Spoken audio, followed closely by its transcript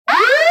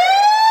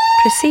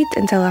Proceed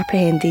until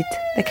apprehended,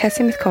 the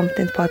Kissing with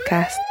Competence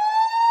podcast.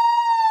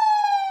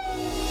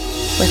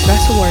 With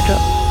Russell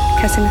Wardrop,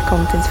 Kissing with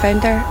Competence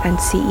founder and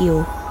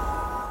CEO.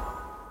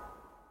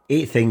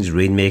 8 things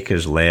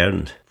rainmakers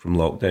learned from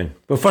lockdown.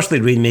 Well, firstly,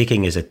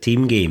 rainmaking is a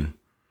team game.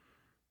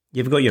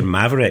 You've got your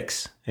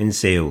mavericks in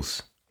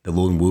sales, the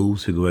lone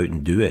wolves who go out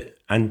and do it,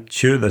 and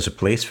sure, there's a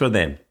place for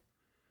them.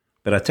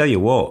 But I tell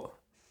you what,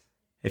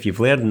 if you've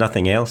learned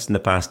nothing else in the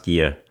past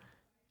year,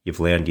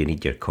 you've learned you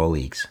need your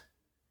colleagues.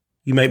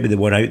 You might be the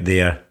one out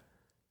there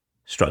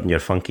strutting your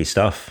funky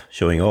stuff,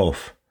 showing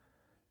off,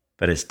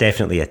 but it's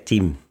definitely a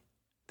team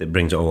that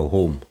brings it all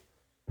home.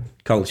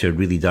 Culture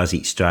really does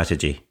eat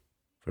strategy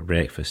for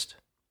breakfast.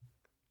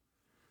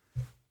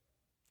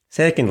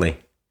 Secondly,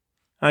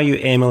 are you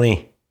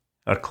Emily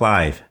or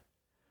Clive?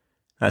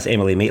 That's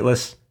Emily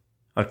Maitlis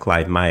or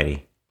Clive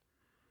Myrie.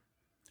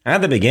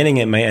 At the beginning,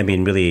 it might have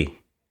been really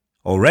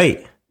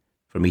alright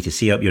for me to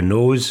see up your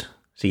nose,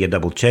 see your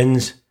double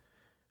chins,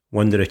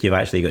 wonder if you've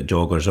actually got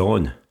joggers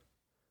on.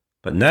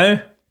 But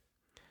now,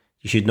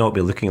 you should not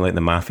be looking like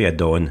the Mafia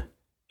Don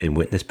in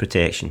witness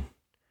protection.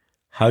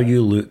 How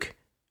you look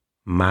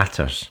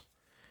matters.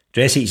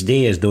 Dress each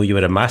day as though you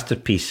were a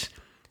masterpiece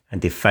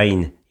and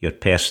define your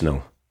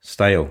personal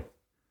style.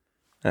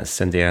 That's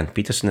Cindy Ann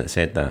Peterson that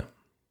said that.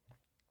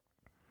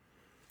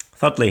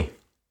 Thirdly,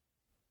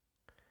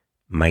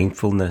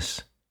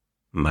 mindfulness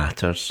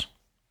matters.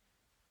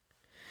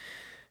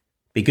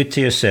 Be good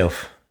to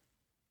yourself.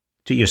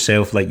 Treat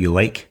yourself like you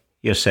like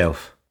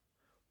yourself.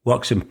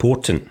 Work's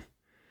important.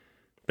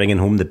 Bringing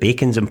home the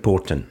bacon's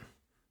important.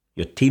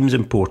 Your team's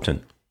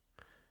important.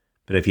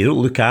 But if you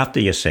don't look after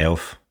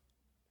yourself,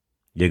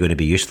 you're going to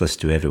be useless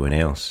to everyone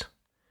else.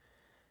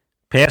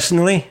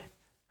 Personally,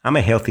 I'm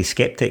a healthy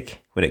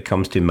skeptic when it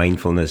comes to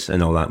mindfulness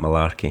and all that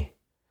malarkey.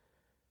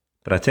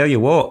 But I tell you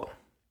what,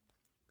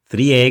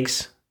 3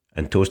 eggs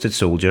and toasted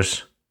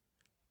soldiers,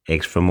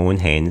 eggs from my own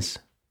hens,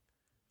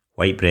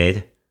 white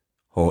bread,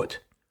 hot,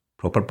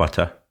 proper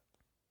butter,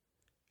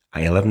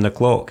 at 11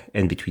 o'clock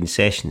in between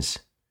sessions,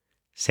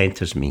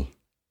 centres me,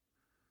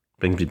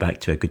 brings me back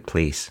to a good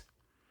place.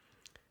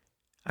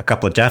 A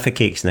couple of Jaffa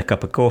cakes and a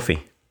cup of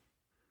coffee.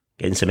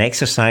 Getting some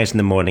exercise in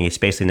the morning,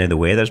 especially now the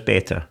weather's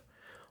better.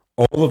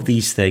 All of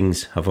these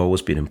things have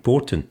always been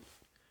important.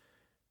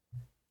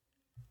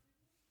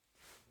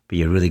 But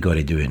you really got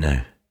to do it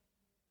now.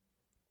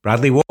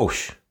 Bradley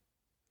Walsh,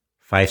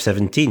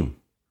 5'17".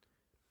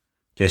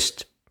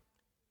 Just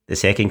the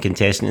second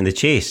contestant in the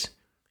chase.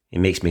 It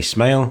makes me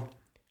smile,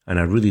 and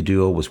I really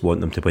do always want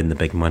them to win the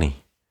big money.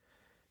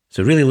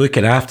 So really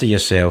looking after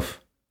yourself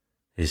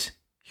is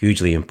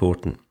hugely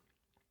important.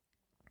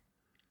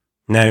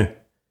 Now,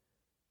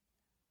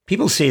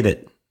 people say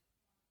that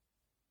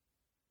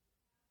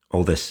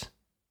all this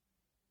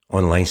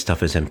online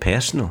stuff is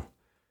impersonal,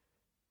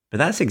 but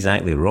that's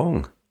exactly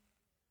wrong.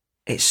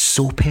 It's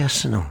so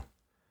personal.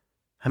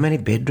 How many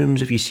bedrooms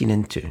have you seen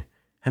into?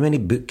 How many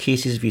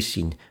bookcases have you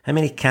seen? How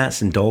many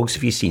cats and dogs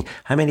have you seen?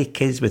 How many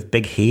kids with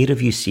big hair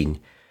have you seen?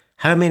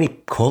 How many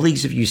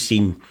colleagues have you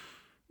seen?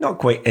 Not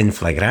quite in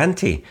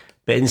flagrante,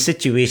 but in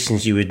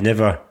situations you would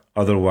never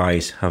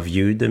otherwise have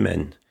viewed them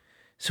in.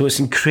 So it's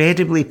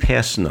incredibly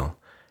personal.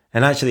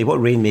 And actually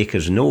what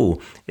rainmakers know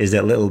is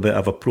that little bit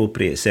of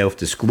appropriate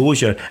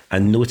self-disclosure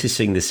and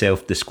noticing the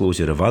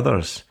self-disclosure of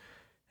others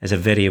is a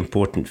very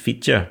important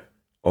feature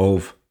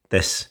of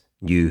this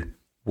new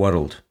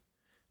world.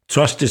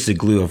 Trust is the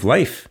glue of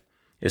life.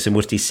 It's the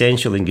most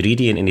essential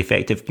ingredient in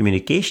effective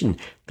communication.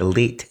 The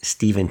late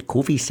Stephen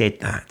Covey said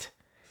that.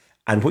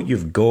 And what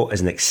you've got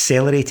is an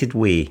accelerated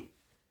way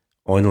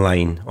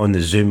online, on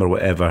the Zoom or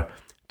whatever,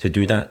 to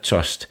do that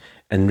trust.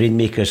 And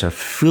rainmakers are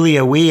fully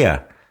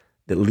aware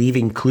that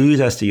leaving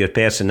clues as to your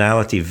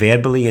personality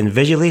verbally and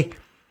visually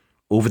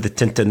over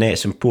the internet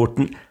is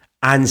important,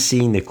 and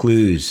seeing the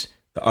clues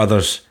that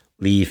others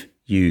leave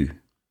you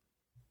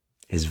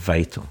is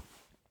vital.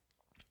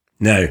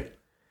 Now,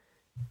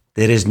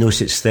 there is no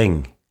such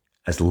thing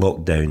as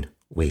lockdown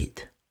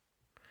weight.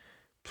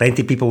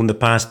 Plenty of people in the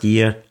past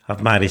year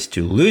have managed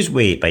to lose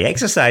weight by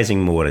exercising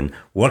more and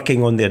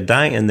working on their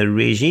diet and their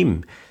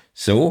regime.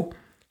 So,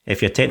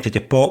 if you're tempted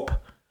to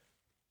pop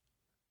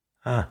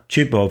a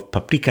tube of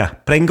paprika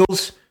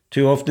Pringles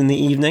too often in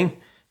the evening,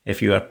 if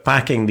you are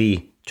packing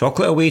the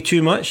chocolate away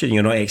too much and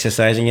you're not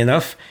exercising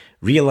enough,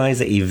 realise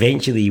that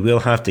eventually you will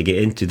have to get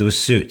into those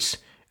suits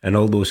and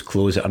all those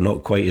clothes that are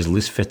not quite as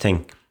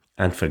loose-fitting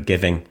and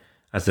forgiving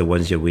as the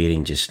ones you're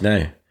wearing just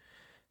now.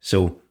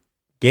 So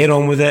get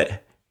on with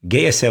it,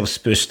 get yourself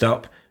spruced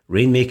up.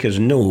 Rainmakers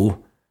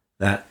know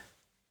that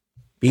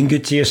being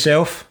good to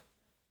yourself,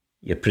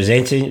 your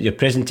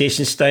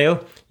presentation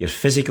style, your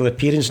physical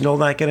appearance and all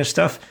that kind of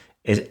stuff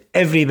is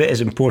every bit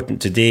as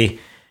important today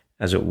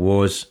as it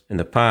was in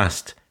the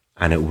past,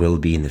 and it will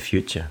be in the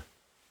future.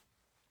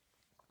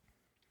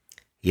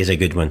 Here's a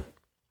good one.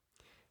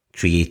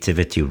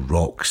 Creativity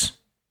rocks.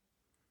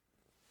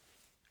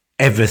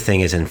 Everything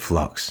is in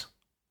flux.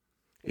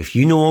 If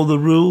you know all the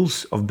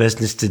rules of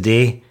business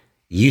today,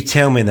 you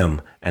tell me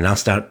them and I'll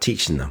start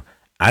teaching them.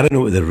 I don't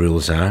know what the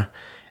rules are.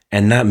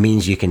 And that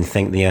means you can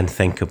think the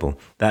unthinkable.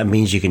 That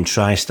means you can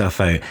try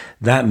stuff out.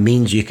 That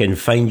means you can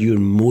find your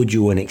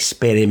mojo and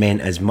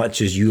experiment as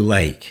much as you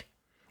like.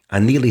 I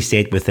nearly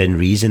said within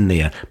reason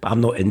there, but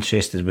I'm not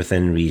interested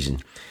within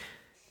reason.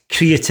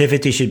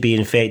 Creativity should be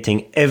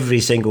infecting every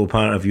single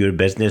part of your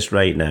business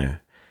right now.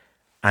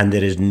 And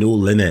there is no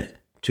limit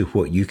to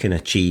what you can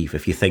achieve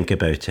if you think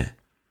about it.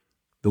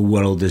 The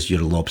world is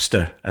your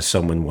lobster, as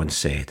someone once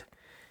said.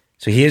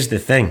 So here's the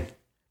thing.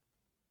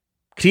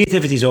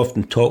 Creativity is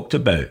often talked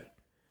about.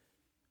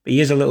 But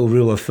here's a little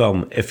rule of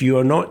thumb. If you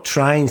are not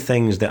trying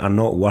things that are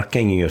not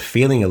working and you're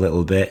failing a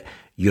little bit,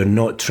 you're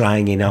not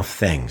trying enough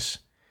things.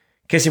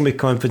 Kissing with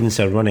Confidence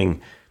are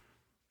running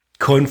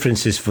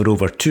conferences for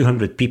over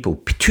 200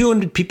 people.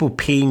 200 people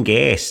paying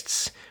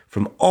guests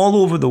from all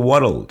over the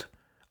world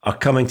are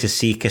coming to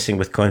see Kissing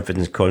with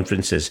Confidence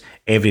conferences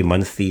every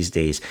month these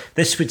days.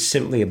 This would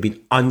simply have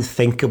been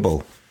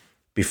unthinkable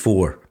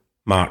before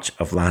March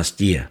of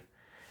last year.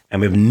 And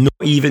we've not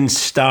even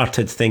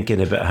started thinking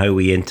about how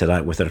we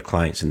interact with our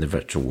clients in the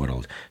virtual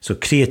world. So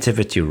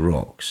creativity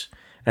rocks.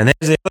 And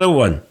there's the other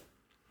one.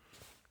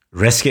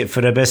 Risk it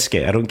for a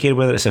biscuit. I don't care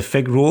whether it's a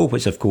fig roll,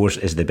 which of course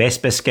is the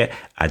best biscuit,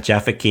 a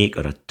Jaffa cake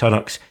or a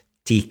Tunnock's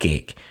tea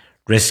cake.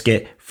 Risk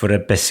it for a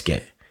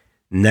biscuit.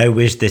 Now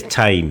is the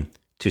time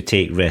to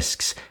take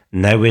risks.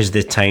 Now is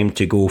the time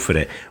to go for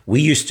it.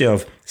 We used to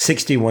have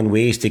 61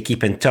 ways to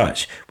keep in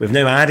touch. We've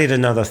now added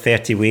another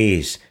 30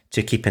 ways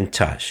to keep in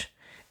touch.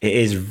 It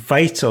is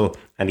vital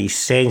and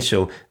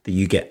essential that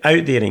you get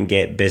out there and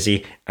get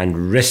busy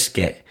and risk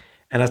it.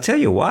 And I'll tell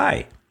you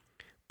why.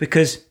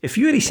 Because if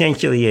you're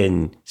essentially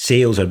in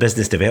sales or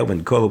business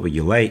development, call it what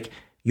you like,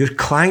 your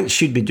clients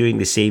should be doing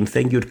the same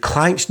thing. Your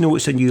clients know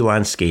it's a new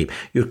landscape.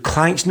 Your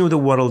clients know the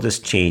world has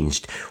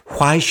changed.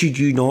 Why should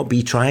you not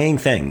be trying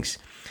things?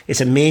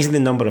 It's amazing the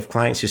number of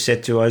clients who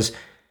said to us,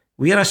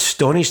 we are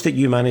astonished that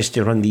you managed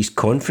to run these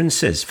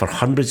conferences for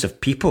hundreds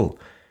of people.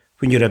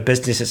 When you're a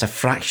business, it's a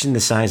fraction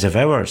the size of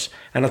ours.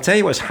 And I'll tell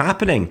you what's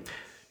happening.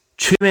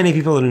 Too many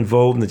people are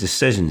involved in the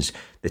decisions.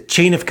 The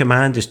chain of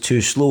command is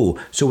too slow.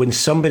 So when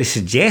somebody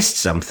suggests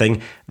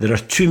something, there are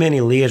too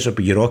many layers of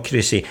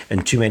bureaucracy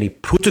and too many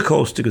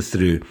protocols to go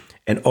through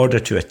in order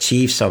to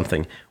achieve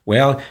something.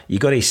 Well, you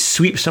got to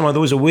sweep some of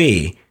those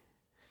away.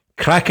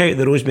 Crack out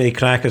the rosemary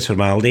crackers from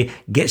Aldi,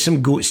 get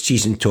some goat's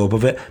cheese on top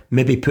of it,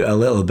 maybe put a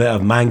little bit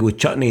of mango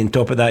chutney on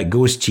top of that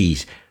goat's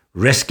cheese.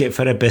 Risk it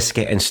for a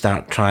biscuit and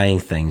start trying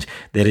things.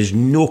 There is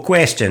no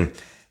question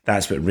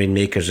that's what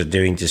Rainmakers are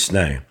doing just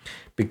now.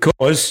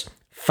 Because,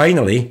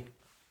 finally,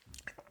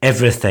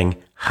 everything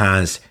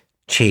has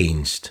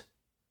changed.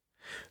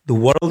 The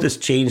world has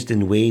changed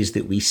in ways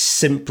that we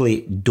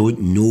simply don't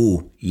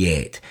know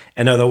yet.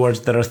 In other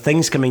words, there are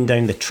things coming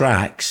down the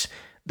tracks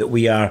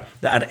that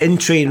are in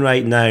train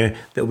right now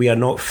that we are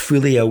not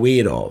fully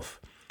aware of.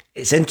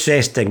 It's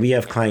interesting. We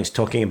have clients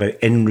talking about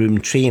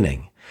in-room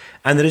training.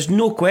 And there is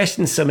no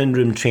question some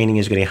in-room training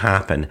is going to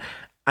happen.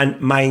 And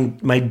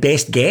my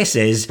best guess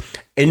is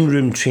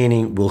in-room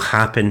training will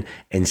happen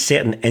in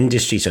certain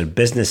industries or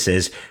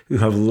businesses who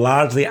have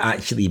largely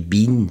actually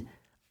been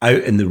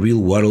out in the real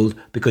world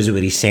because of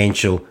their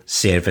essential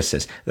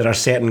services. There are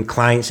certain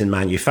clients in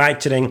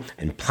manufacturing,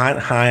 in plant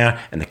hire,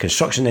 in the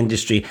construction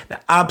industry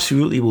that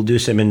absolutely will do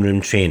some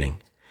in-room training.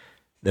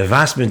 The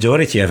vast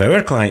majority of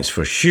our clients,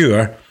 for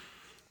sure,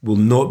 will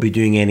not be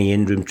doing any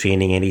in-room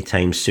training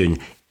anytime soon.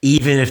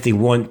 Even if they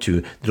want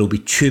to, there will be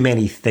too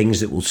many things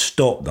that will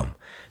stop them.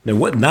 Now,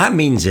 what that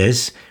means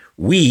is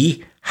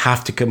we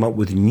have to come up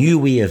with new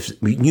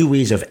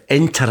ways of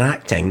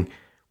interacting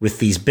with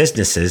these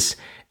businesses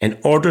in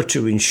order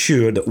to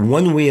ensure that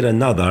one way or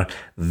another,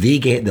 they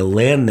get the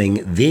learning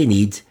they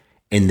need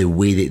in the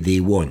way that they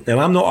want. Now,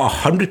 I'm not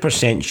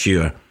 100%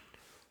 sure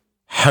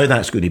how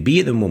that's going to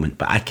be at the moment,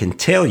 but I can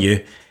tell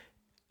you,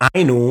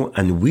 I know,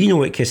 and we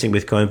know at Kissing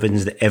with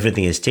Confidence, that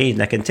everything has changed.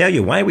 And I can tell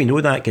you why we know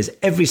that, because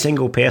every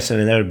single person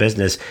in our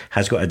business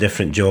has got a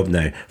different job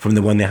now from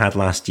the one they had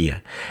last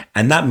year.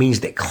 And that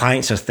means that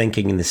clients are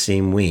thinking in the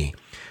same way.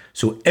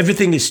 So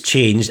everything has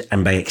changed,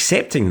 and by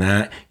accepting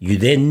that, you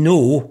then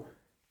know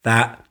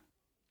that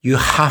you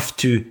have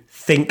to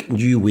think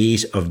new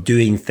ways of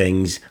doing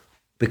things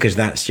because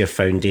that's your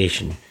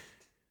foundation.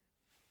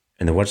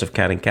 In the words of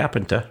Karen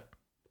Carpenter,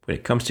 when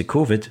it comes to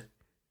COVID,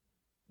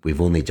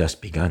 we've only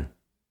just begun.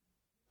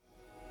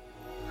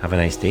 Have a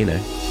nice day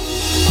now.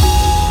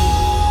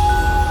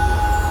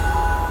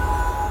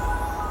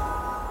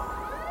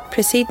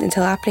 Proceed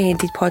Until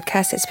Apprehended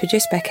podcast is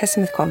produced by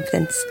Kissing with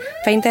Confidence.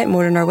 Find out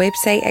more on our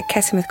website at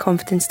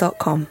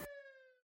kissingwithconfidence.com.